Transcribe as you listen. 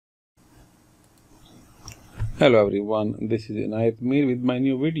Hello everyone, this is Inayat Mir with my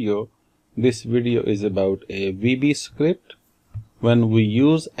new video. This video is about a VB script. When we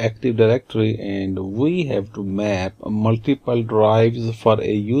use Active Directory and we have to map multiple drives for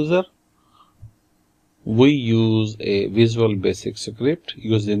a user, we use a Visual Basic script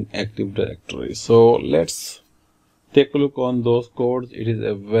using Active Directory. So let's take a look on those codes. It is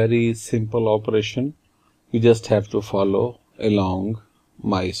a very simple operation. You just have to follow along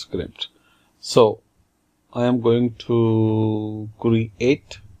my script. So I am going to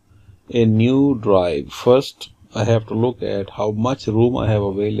create a new drive. First, I have to look at how much room I have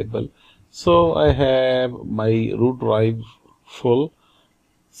available. So I have my root drive full.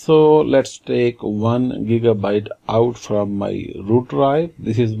 So let's take 1 gigabyte out from my root drive.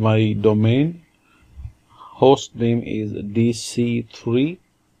 This is my domain. Host name is DC3.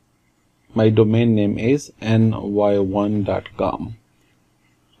 My domain name is ny1.com.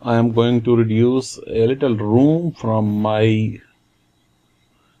 I am going to reduce a little room from my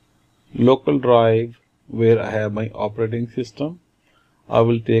local drive where I have my operating system. I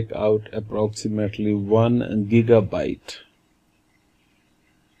will take out approximately 1 gigabyte.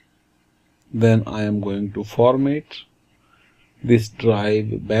 Then I am going to format this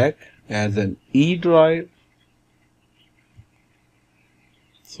drive back as an E drive.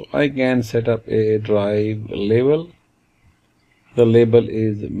 So I can set up a drive label. The label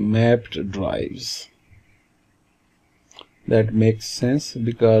is mapped drives. That makes sense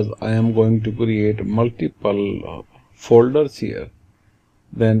because I am going to create multiple folders here.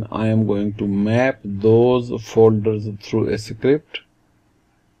 Then I am going to map those folders through a script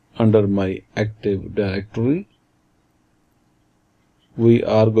under my Active Directory. We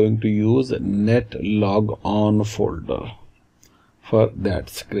are going to use netlogon folder for that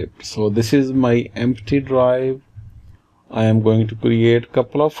script. So this is my empty drive. I am going to create a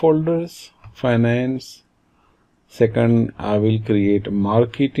couple of folders. Finance. Second, I will create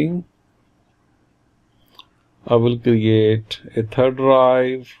marketing. I will create a third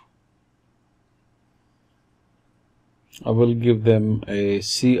drive. I will give them a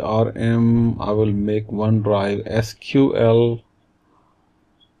CRM. I will make one drive SQL.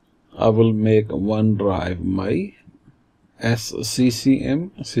 I will make one drive my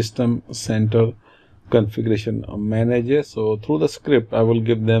SCCM, System Center Configuration Manager. So through the script I will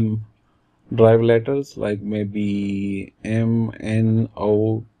give them drive letters like maybe M, N,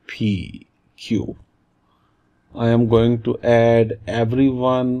 O, P, Q. I am going to add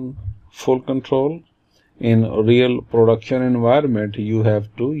everyone full control. In real production environment you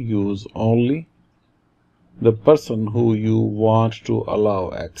have to use only the person who you want to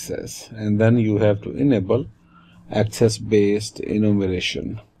allow access, and then you have to enable access based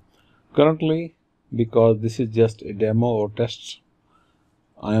enumeration. Currently, because this is just a demo or test,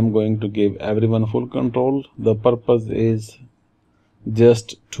 I am going to give everyone full control. The purpose is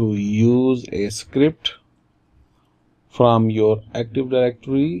just to use a script from your Active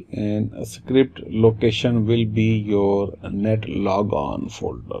Directory, and a script location will be your netlogon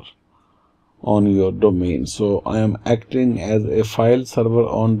folder on your domain. So I am acting as a file server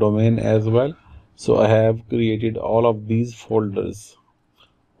on domain as well. So I have created all of these folders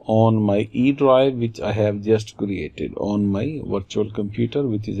on my E drive, which I have just created on my virtual computer,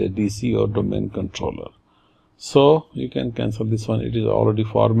 which is a DC or domain controller. So you can cancel this one, it is already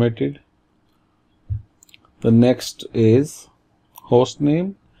formatted. The next is host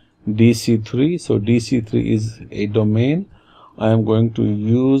name DC3. So DC3 is a domain. I am going to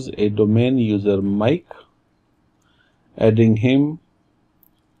use a domain user Mike, adding him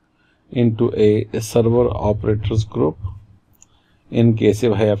into a server operators group. In case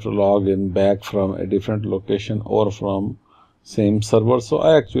if I have to log in back from a different location or from same server. So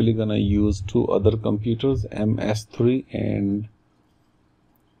I actually gonna use two other computers, MS3 and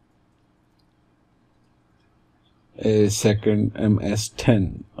a second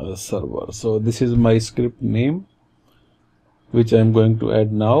MS10 server. So this is my script name, which I am going to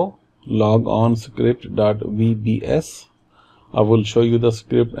add now, logonscript.vbs. I will show you the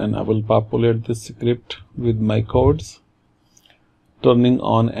script and I will populate this script with my codes. Turning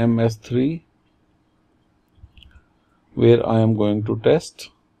on MS3, where I am going to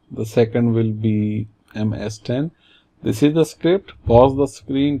test. The second will be MS10. This is the script. Pause the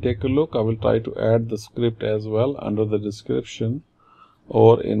screen, take a look. I will try to add the script as well under the description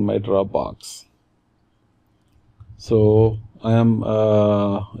or in my Dropbox. So I am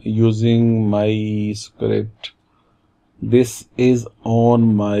using my script. This is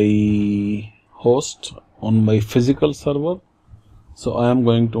on my host, on my physical server. So I am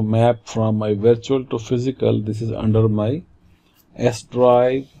going to map from my virtual to physical. This is under my S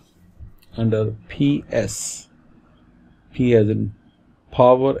drive under PS P as in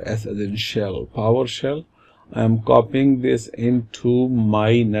power, S as in shell, PowerShell. I am copying this into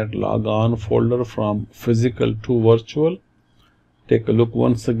my netlogon folder from physical to virtual. Take a look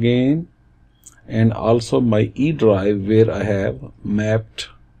once again, and also my E drive where I have mapped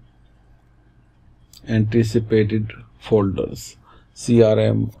anticipated folders: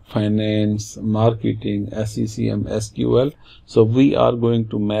 CRM, finance, marketing, SCCM, SQL. So we are going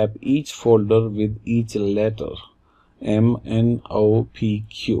to map each folder with each letter M, N, O, P,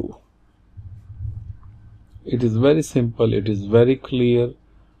 Q. It is very simple. It is very clear.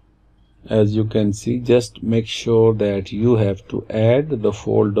 As you can see, just make sure that you have to add the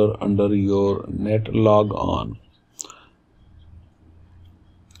folder under your netlogon.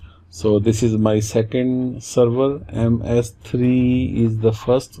 So this is my second server. MS3 is the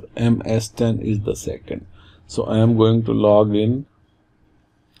first, MS10 is the second. So I am going to log in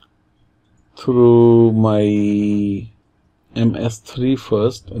through my MS3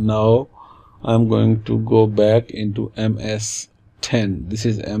 first. Now I'm going to go back into MS10. This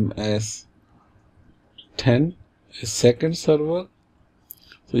is MS10, a second server.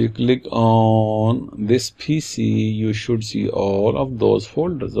 So you click on this PC, you should see all of those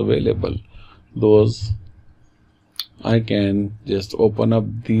folders available. Those I can just open up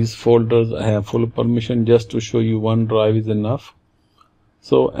these folders. I have full permission. Just to show you one drive is enough.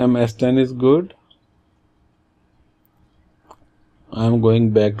 So MS10 is good. I'm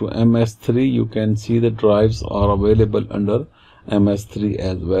going back to MS3. You can see the drives are available under MS3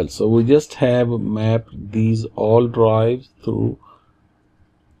 as well. So we just have mapped these all drives through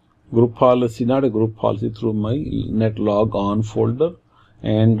group policy, not a group policy, through my netlogon folder.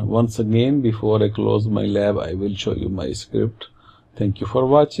 And once again, before I close my lab, I will show you my script. Thank you for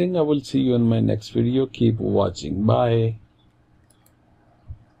watching. I will see you in my next video. Keep watching. Bye.